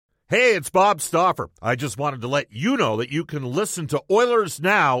Hey, it's Bob Stauffer. I just wanted to let you know that you can listen to Oilers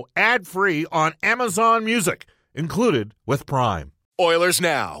Now ad-free on Amazon Music, included with Prime. Oilers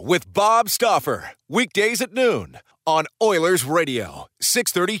Now with Bob Stauffer. Weekdays at noon on Oilers Radio,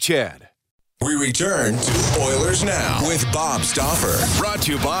 630 CHED. We return to Oilers Now with Bob Stauffer. Brought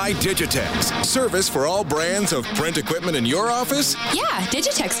to you by Digitex. Service for all brands of print equipment in your office? Yeah,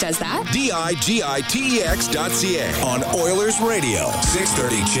 Digitex does that. Digitex.ca on Oilers Radio,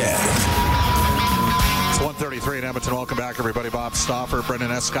 630 CHED. It's 1:33 in Edmonton. Welcome back, everybody. Bob Stauffer,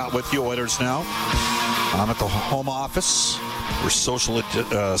 Brendan Escott with you, Oilers Now. I'm at the home office. We're social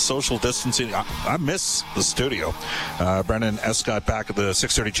distancing. I miss the studio. Brendan Escott back at the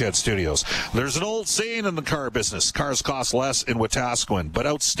 630 CHED studios. There's an old saying in the car business. Cars cost less in Wetaskiwin, but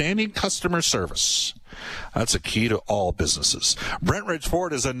outstanding customer service. That's a key to all businesses. Brentridge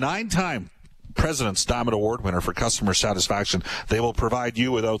Ford is a 9-time President's Diamond Award winner for customer satisfaction. They will provide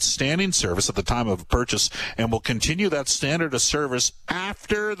you with outstanding service at the time of purchase and will continue that standard of service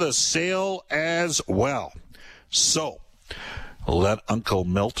after the sale as well. So, let Uncle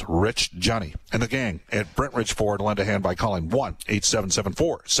Milt, Rich, Johnny, and the gang at Brentridge Ford lend a hand by calling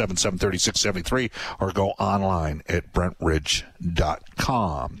 1-8774-773673 or go online at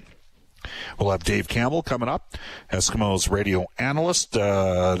brentridge.com. We'll have Dave Campbell coming up, Eskimos radio analyst,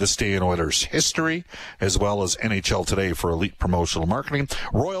 this day in Oilers history, as well as NHL Today for elite promotional marketing.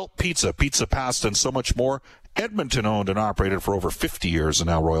 Royal Pizza, pizza, pasta, and so much more. Edmonton owned and operated for over 50 years, and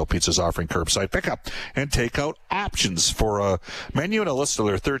now Royal Pizza is offering curbside pickup and takeout options. For a menu and a list of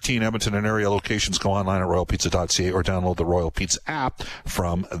their 13 Edmonton and area locations, go online at royalpizza.ca or download the Royal Pizza app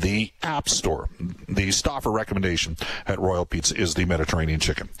from the App Store. The Stauffer recommendation at Royal Pizza is the Mediterranean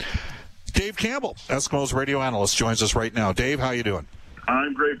chicken. Dave Campbell, Eskimos radio analyst, joins us right now. Dave, how you doing?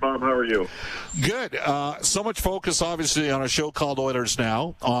 I'm great, Bob. How are you? Good. So much focus, obviously, on a show called Oilers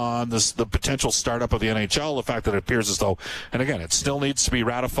Now, on the potential startup of the NHL, the fact that it appears as though, and again, it still needs to be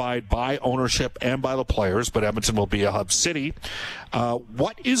ratified by ownership and by the players, but Edmonton will be a hub city.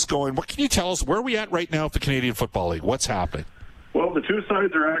 What can you tell us? Where are we at right now with the Canadian Football League? What's happening? Well, the two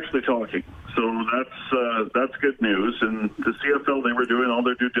sides are actually talking, so that's good news. And the CFL, they were doing all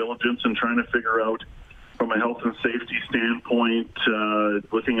their due diligence and trying to figure out, from a health and safety standpoint,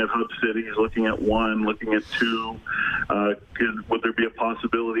 looking at hub cities, looking at one, looking at two, would there be a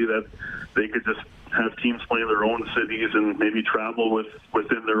possibility that they could just have teams play in their own cities and maybe travel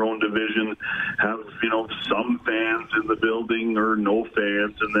within their own division, have some fans in the building or no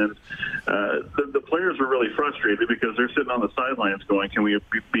fans, and then the players were really frustrated because they're sitting on the sidelines going, can we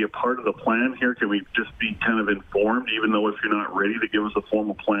be a part of the plan here? Can we just be kind of informed, even though if you're not ready to give us a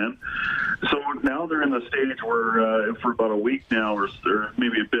formal plan? So now they're in the stage where for about a week now, or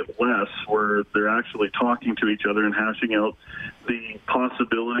maybe a bit less, where they're actually talking to each other and hashing out the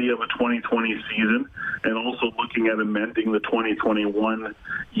possibility of a 2020 season, and also looking at amending the 2021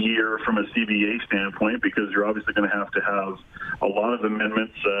 year from a CBA standpoint, because you're obviously going to have a lot of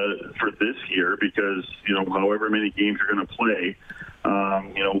amendments for this year, because however many games you're going to play,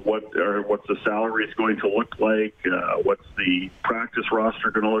 what's the salaries going to look like, what's the practice roster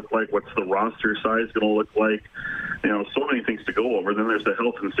going to look like, what's the roster size going to look like, so many things to go over. Then there's the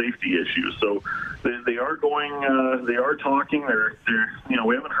health and safety issues. So they are talking.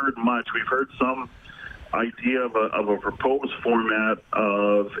 We haven't heard much. We've heard some idea of a proposed format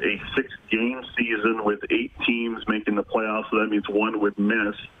of a 6-game season with 8 teams making the playoffs, so that means one would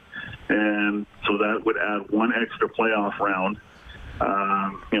miss, and so that would add one extra playoff round.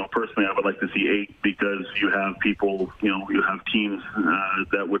 Personally, I would like to see 8, because you have people, you have teams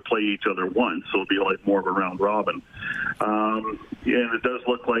that would play each other once, so it'd be like more of a round robin. And it does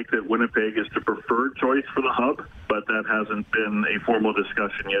look like that Winnipeg is the preferred choice for the hub, but that hasn't been a formal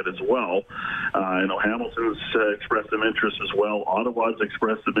discussion yet as well. I know Hamilton's expressed some interest as well. Ottawa's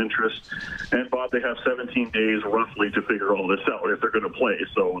expressed some interest. And, Bob, they have 17 days roughly to figure all this out if they're going to play.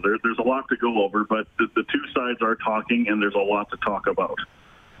 So there's a lot to go over, but the two sides are talking, and there's a lot to talk about.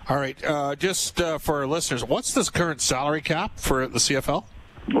 All right. Just for our listeners, what's this current salary cap for the CFL?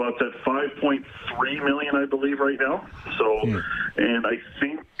 Well, it's at $5.3 million, I believe, right now. So, and I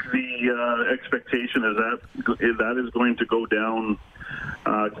think the expectation is that is going to go down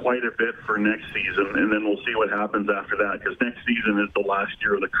quite a bit for next season, and then we'll see what happens after that, because next season is the last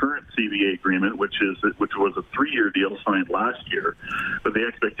year of the current CBA agreement, which was a 3-year deal signed last year. But the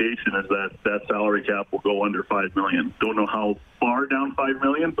expectation is that salary cap will go under $5 million. Don't know how far down $5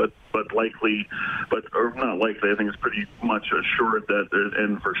 million, but likely, or not likely. I think it's pretty much assured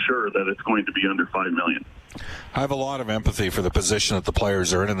and for sure that it's going to be under $5 million. I have a lot of empathy for the position that the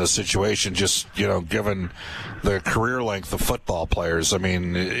players are in this situation, just, given the career length of football players. I mean,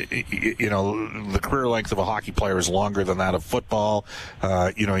 and the career length of a hockey player is longer than that of football.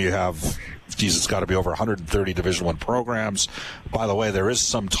 You have, it's got to be over 130 Division I programs. By the way, there is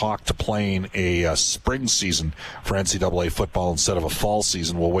some talk to playing a spring season for NCAA football instead of a fall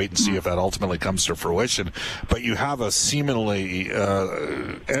season. We'll wait and see if that ultimately comes to fruition. But you have a seemingly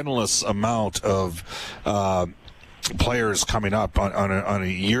endless amount of players coming up on a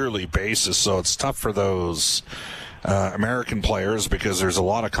yearly basis, so it's tough for those American players because there's a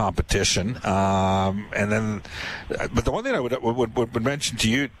lot of competition. But the one thing I would mention to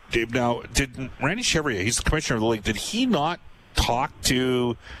you, Dave, now, did Randy Chevrier, he's the commissioner of the league, did he not talk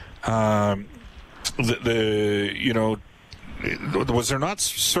to was there not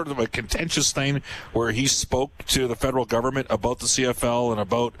sort of a contentious thing where he spoke to the federal government about the CFL and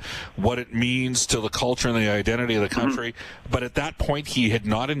about what it means to the culture and the identity of the country? But at that point, he had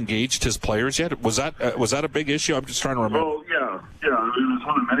not engaged his players yet. Was that a big issue? I'm just trying to remember. Oh, yeah. It was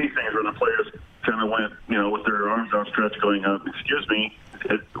one of many things where the players kind of went, with their arms outstretched going up, excuse me,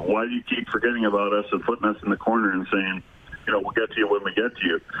 why do you keep forgetting about us and putting us in the corner and saying, we'll get to you when we get to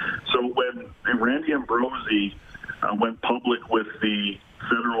you? So when Randy Ambrosie went public with the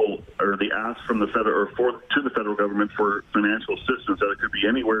federal, or the ask from the federal, to the federal government for financial assistance, that it could be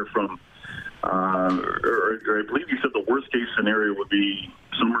anywhere from, or I believe you said the worst case scenario would be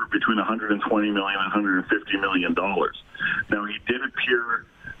somewhere between $120 million and $150 million. Now, he did appear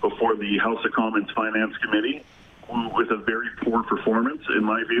before the House of Commons Finance Committee with a very poor performance, in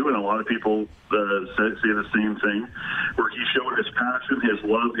my view, and a lot of people say the same thing, where he showed his passion, his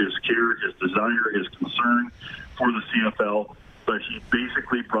love, his care, his desire, his concern for the CFL, but he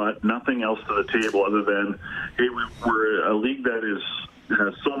basically brought nothing else to the table other than, hey, we're a league that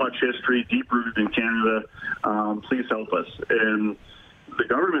has so much history, deep-rooted in Canada, please help us. And the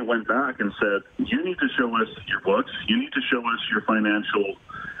government went back and said, you need to show us your books, you need to show us your financial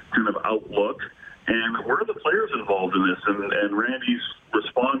kind of outlook, and where are the players involved in this? And Randy's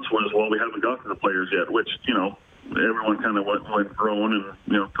response was, well, we haven't gotten to the players yet, which, everyone kind of went groan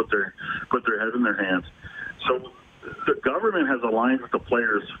and, put their head in their hands. So the government has aligned with the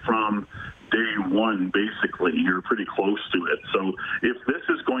players from day one, basically. You're pretty close to it. So if this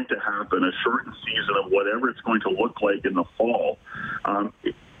is going to happen, a shortened season of whatever it's going to look like in the fall,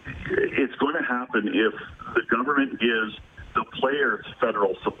 it's going to happen if the government gives the players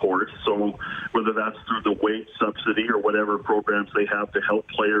federal support. So whether that's through the wage subsidy or whatever programs they have to help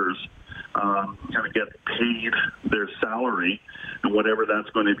players kind of get paid their salary, and whatever that's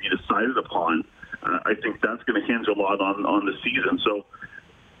going to be decided upon, I think that's going to hinge a lot on the season. So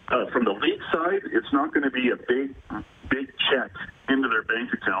from the league side, it's not going to be a big check into their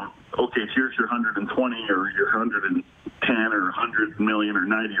bank account. Okay, here's your 120 or your 110 or 100 million or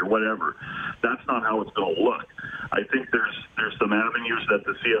 90 or whatever. That's not how it's going to look. I think there's some avenues that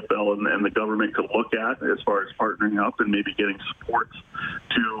the CFL and the government could look at as far as partnering up and maybe getting support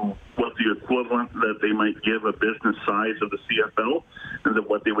to what the equivalent that they might give a business size of the CFL and then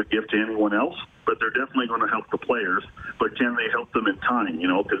what they would give to anyone else. But they're definitely going to help the players. But can they help them in time?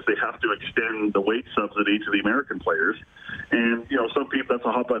 Because they have to extend the wage subsidy to the American players. And, some people, that's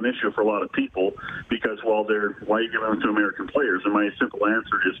a hot button issue for a lot of people because, why are you giving them to American players? And my simple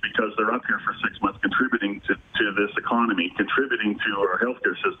answer is because they're up here for 6 months contributing to this economy, contributing to our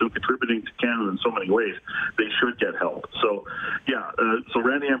healthcare system, contributing to Canada in so many ways. They should get help. So, so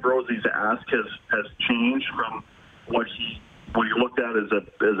Randy Ambrosie's ask has changed from what he looked at as a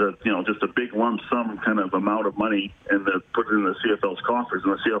just a big lump sum kind of amount of money and put it in the CFL's coffers,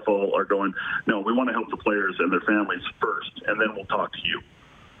 and the CFL are going, no, we want to help the players and their families first, and then we'll talk to you.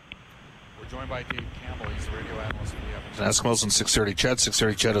 We're joined by Dave Campbell. He's the radio analyst for the Edmonton Eskimos and 630 CHED.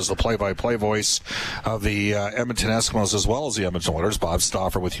 630 CHED is the play-by-play voice of the Edmonton Eskimos as well as the Edmonton Oilers. Bob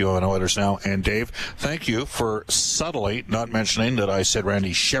Stauffer with you on Oilers Now. And Dave, thank you for subtly not mentioning that I said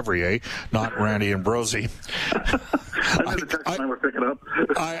Randy Chevrier, not Randy Ambrosie. I did the text I was picking up.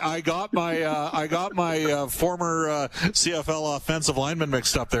 I got my former CFL offensive lineman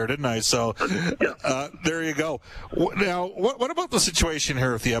mixed up there, didn't I? So there you go. Now, what about the situation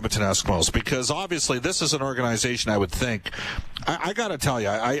here with the Edmonton Eskimos? Because obviously this is an organization I would think, I got to tell you,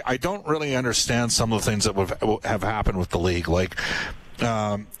 I don't really understand some of the things that have happened with the league. Like,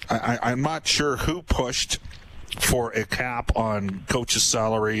 I'm not sure who pushed for a cap on coaches'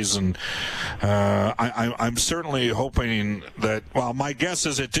 salaries, and I'm certainly hoping that, well, my guess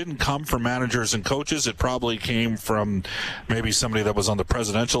is it didn't come from managers and coaches. It probably came from maybe somebody that was on the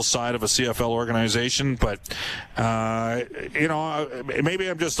presidential side of a CFL organization, but maybe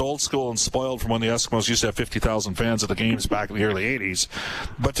I'm just old school and spoiled from when the Eskimos used to have 50,000 fans at the games back in the early 80s.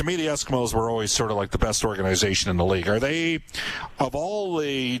 But to me, the Eskimos were always sort of like the best organization in the league. Are they, of all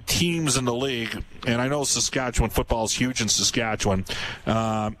the teams in the league, and I know Saskatchewan football is huge in Saskatchewan,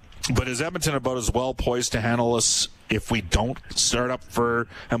 but is Edmonton about as well poised to handle us if we don't start up for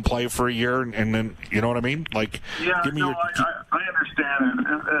and play for a year, and then, you know what I mean? Like, give me I understand,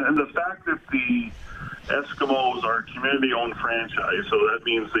 and the fact that the Eskimos are a community-owned franchise, so that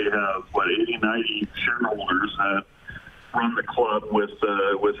means they have 80, 90 shareholders that run the club with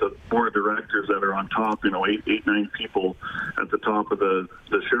a board of directors that are on top, 8, 9 people at the top of the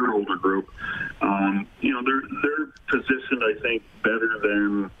shareholder group. They're positioned, I think, better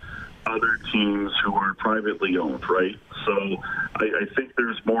than other teams who are privately owned, right? So I think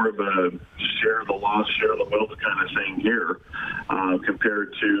there's more of a share the loss, share the wealth kind of thing here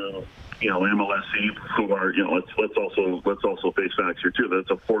compared to MLSE, who are, let's also face facts here too. That's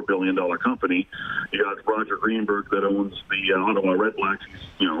a $4 billion company. You got Roger Greenberg that owns the Ottawa Redblacks.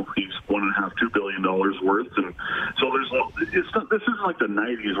 He's $1.5, $2 billion worth, and so this isn't like the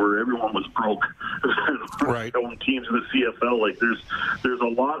 '90s where everyone was broke. Right. Owning teams in the CFL, like there's a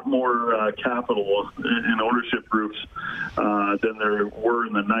lot more capital in ownership groups than there were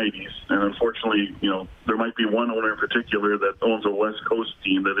in the '90s, and unfortunately, there might be one owner in particular that owns a West Coast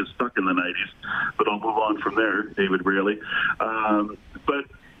team that is stuck in the '90s, but I'll move on from there, David Braley. But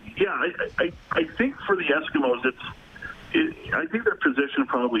yeah, I think for the Eskimos, I think they're positioned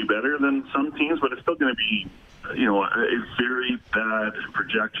probably better than some teams, but it's still going to be, a very bad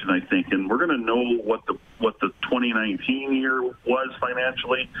projection, I think. And we're going to know what the 2019 year was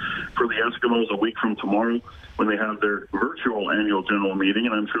financially for the Eskimos a week from tomorrow when they have their virtual annual general meeting.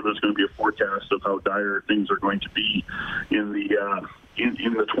 And I'm sure there's going to be a forecast of how dire things are going to be in the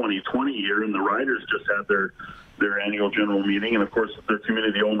 2020 year. And the Riders just had their annual general meeting, and of course they're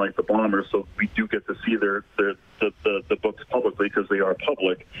community owned like the Bombers, so we do get to see the books publicly because they are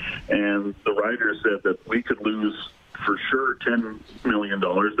public. And the Riders said that we could lose for sure $10 million.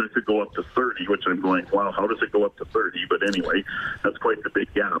 That could go up to 30, which I'm going, wow, how does it go up to 30? But anyway, that's quite the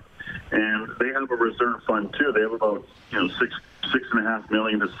big gap. And they have a reserve fund too. They have about $6.5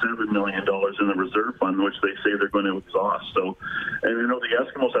 million to $7 million in the reserve fund, which they say they're going to exhaust. So, and the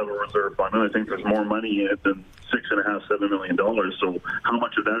Eskimos have a reserve fund, and I think there's more money in it than $6.5, $7 million. So, how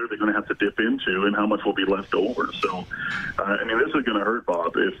much of that are they going to have to dip into, and how much will be left over? So, this is going to hurt,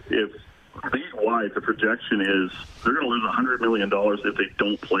 Bob. If league-wide, the projection is they're going to lose $100 million if they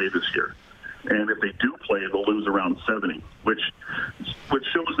don't play this year. And if they do play, they'll lose around 70, which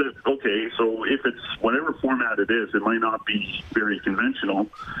shows that, okay, so if it's whatever format it is, it might not be very conventional.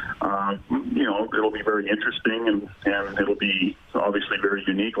 It'll be very interesting, and it'll be obviously very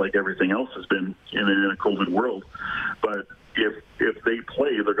unique like everything else has been in a COVID world. But if they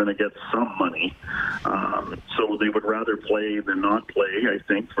play, they're going to get some money. So they would rather play than not play, I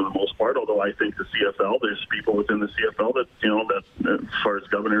think, for the most part. Although I think the CFL, there's people within the CFL that as far as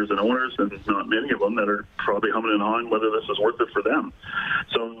governors and owners, and not many of them, that are probably humming and hawing whether this is worth it for them.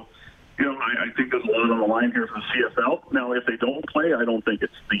 So, I think there's a lot on the line here for the CFL. Now, if they don't play, I don't think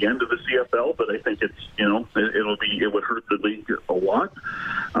it's the end of the CFL, but I think it's, it would hurt the league a lot.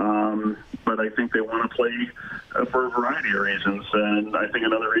 But I think they want to play for a variety of reasons. And I think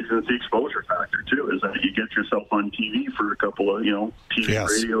another reason is the exposure factor, too, is that you get yourself on TV for a couple of, TV,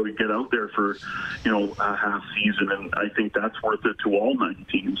 yes, radio, you get out there for, a half season. And I think that's worth it to all 9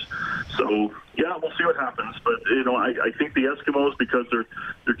 teams. So, yeah, we'll see what happens. But, I think the Eskimos, because they're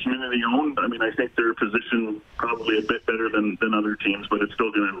community owned, I think they're positioned probably a bit better than other teams, but it's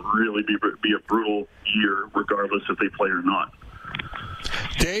still going to really be a brutal year regardless if they play or not.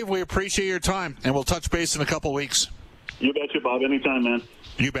 Dave, we appreciate your time, and we'll touch base in a couple weeks. You betcha, Bob. Anytime, man.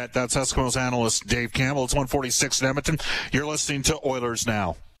 You bet. That's Eskimos analyst Dave Campbell. It's 1:46 in Edmonton. You're listening to Oilers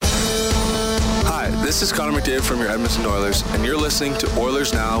Now. Hi, this is Connor McDavid from your Edmonton Oilers, and you're listening to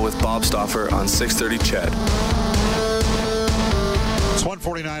Oilers Now with Bob Stauffer on 630 CHED. It's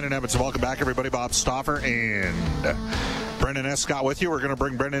 1:49 in Edmonton. Welcome back, everybody. Bob Stauffer and Brendan Escott with you. We're going to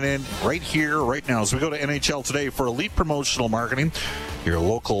bring Brendan in right here, right now, as we go to NHL Today for Elite Promotional Marketing. Your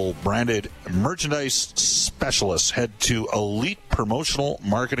local branded merchandise specialist. Head to Elite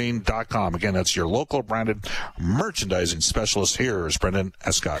promotionalmarketing.com. Again, that's your local branded merchandising specialist. Here is Brendan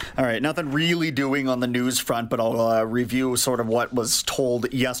Escott. All right, nothing really doing on the news front, but I'll review sort of what was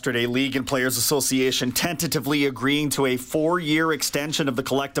told yesterday. League and Players Association tentatively agreeing to a 4-year extension of the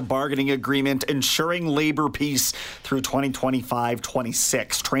collective bargaining agreement, ensuring labor peace through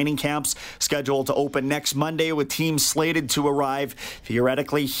 2025-26. Training camps scheduled to open next Monday, with teams slated to arrive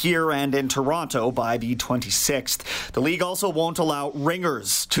theoretically here and in Toronto by the 26th. The league also won't allow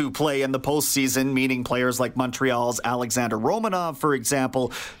ringers to play in the postseason, meaning players like Montreal's Alexander Romanov, for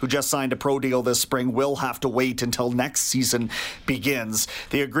example, who just signed a pro deal this spring, will have to wait until next season begins.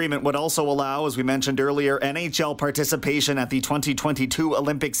 The agreement would also allow, as we mentioned earlier, NHL participation at the 2022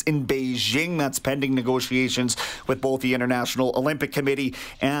 Olympics in Beijing. That's pending negotiations with both the International Olympic Committee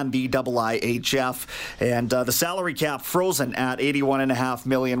and the IIHF. And the salary cap, frozen at $81.5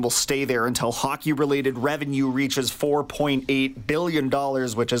 million, will stay there until hockey-related revenue reaches $4.8 billion,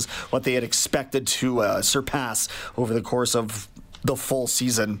 which is what they had expected to surpass over the course of the full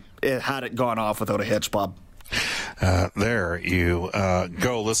season, had it gone off without a hitch, Bob. There you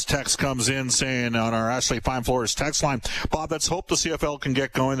go. This text comes in saying on our Ashley Fine Floors text line, Bob, let's hope the CFL can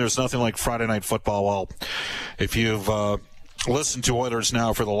get going. There's nothing like Friday night football. Well, if you've listened to Oilers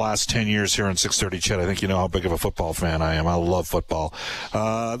Now for the last 10 years here on 630 Chet, I think you know how big of a football fan I am. I love football.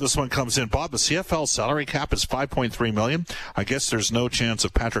 This one comes in, Bob, the CFL salary cap is $5.3 million. I guess there's no chance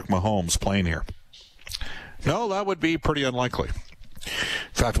of Patrick Mahomes playing here. No, that would be pretty unlikely.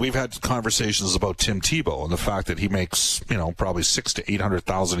 In fact, we've had conversations about Tim Tebow and the fact that he makes, probably $600,000 to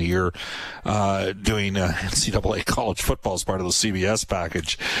 $800,000 a year doing NCAA college football as part of the CBS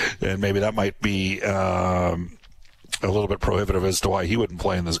package, and maybe that might be a little bit prohibitive as to why he wouldn't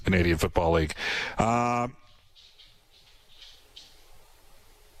play in the Canadian Football League.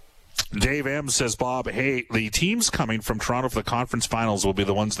 Dave M. says, Bob, hey, the teams coming from Toronto for the conference finals will be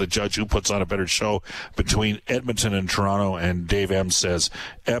the ones that judge who puts on a better show between Edmonton and Toronto. And Dave M. says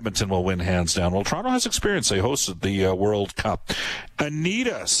Edmonton will win hands down. Well, Toronto has experience. They hosted the World Cup.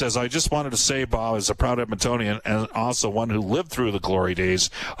 Anita says, I just wanted to say, Bob, as a proud Edmontonian and also one who lived through the glory days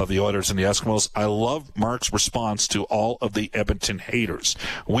of the Oilers and the Eskimos, I love Mark's response to all of the Edmonton haters.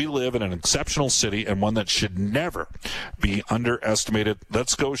 We live in an exceptional city and one that should never be underestimated.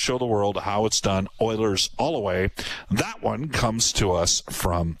 Let's go show the world how it's done. Oilers all the way. That one comes to us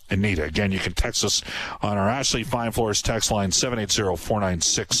from Anita. Again, you can text us on our Ashley Fine Floors text line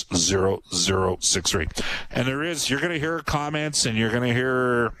 780-496-0063. And you're going to hear comments and you're going to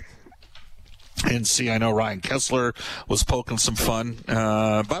hear and see. I know Ryan Kessler was poking some fun.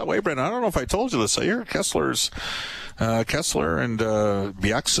 By the way, Brendan, I don't know if I told you this. I hear Kessler and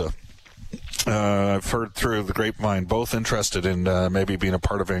Bieksa. I've heard through the grapevine, both interested in maybe being a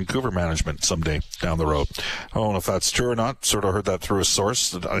part of Vancouver management someday down the road. I don't know if that's true or not. Sort of heard that through a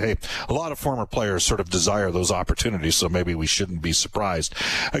source. Hey, a lot of former players sort of desire those opportunities, so maybe we shouldn't be surprised.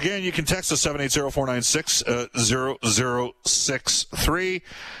 Again, you can text us 780-496-0063.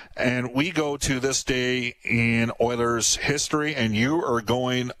 And we go to this day in Oilers history, and you are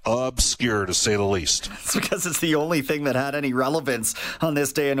going obscure, to say the least. It's because it's the only thing that had any relevance on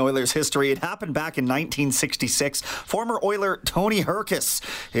this day in Oilers history. It happened back in 1966. Former Oiler Tony Herkus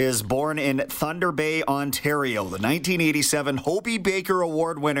is born in Thunder Bay, Ontario. The 1987 Hobey Baker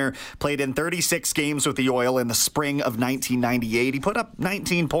Award winner played in 36 games with the Oil in the spring of 1998. He put up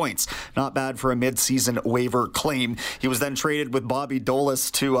 19 points. Not bad for a mid-season waiver claim. He was then traded with Bobby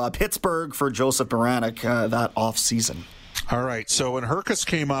Dolis to Pittsburgh for Joseph Baranek that offseason. All right, so when Herkus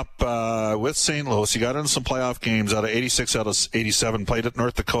came up with St. Louis, he got into some playoff games out of 86, out of 87, played at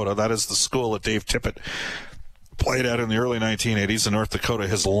North Dakota. That is the school that Dave Tippett played at in the early 1980s. And North Dakota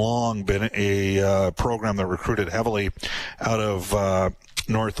has long been a program that recruited heavily out of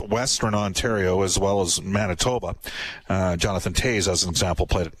northwestern Ontario as well as Manitoba. Jonathan Toews, as an example,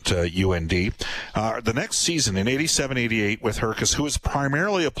 played at UND. The next season in 87-88 with Herkus, who was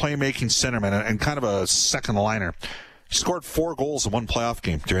primarily a playmaking centerman and kind of a second liner, he scored 4 goals in one playoff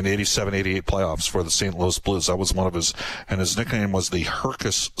game during the 87-88 playoffs for the St. Louis Blues. That was one of his, and his nickname was the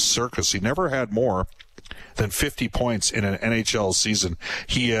Herkus Circus. He never had more than 50 points in an NHL season.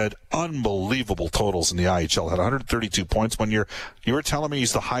 He had unbelievable totals in the IHL. Had 132 points one year. You were telling me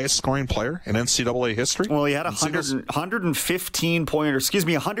he's the highest scoring player in NCAA history? Well, he had 116 points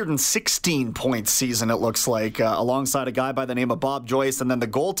season, it looks like, alongside a guy by the name of Bob Joyce, and then the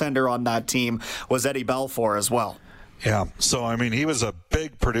goaltender on that team was Eddie Balfour as well. Yeah, so I mean, he was a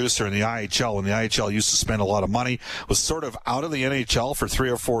big producer in the IHL, and the IHL used to spend a lot of money. Was sort of out of the NHL for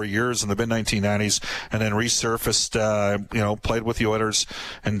 3 or 4 years in the mid-1990s, and then resurfaced. Played with the Oilers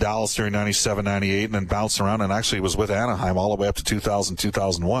in Dallas during 97, 98, and then bounced around, and actually was with Anaheim all the way up to 2000,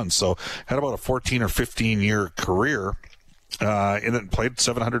 2001. So had about a 14 or 15 year career. And then played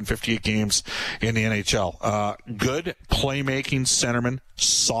 758 games in the NHL. Good playmaking centerman,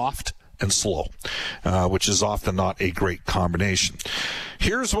 soft and slow, which is often not a great combination.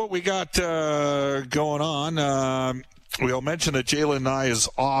 Here's what we got going on. We'll mention that Jalen Nye is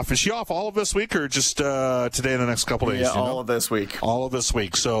off. Is she off all of this week or just today and the next couple of days? Yeah, all of this week. All of this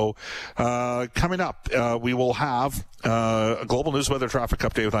week. So coming up, we will have a Global News Weather Traffic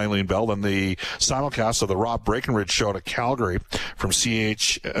Update with Eileen Bell, then the simulcast of the Rob Breckenridge Show to Calgary from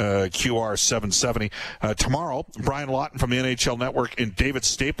CHQR 770. Tomorrow, Brian Lawton from the NHL Network and David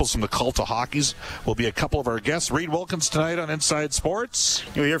Staples from the Cult of Hockeys will be a couple of our guests. Reed Wilkins tonight on Inside Sports.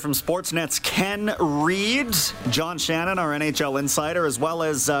 You'll hear from Sportsnet's Ken Reed, John Shannon, our NHL insider, as well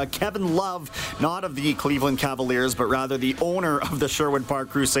as Kevin Love, not of the Cleveland Cavaliers, but rather the owner of the Sherwood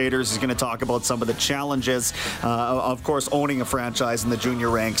Park Crusaders. He's going to talk about some of the challenges of course, owning a franchise in the junior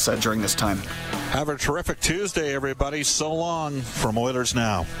ranks during this time. Have a terrific Tuesday, everybody. So long from Oilers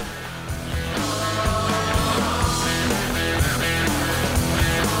Now.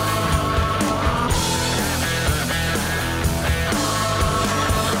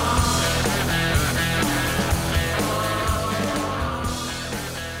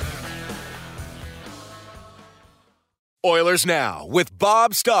 Oilers Now with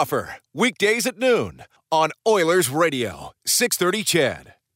Bob Stauffer. Weekdays at noon on Oilers Radio, 630 CHED.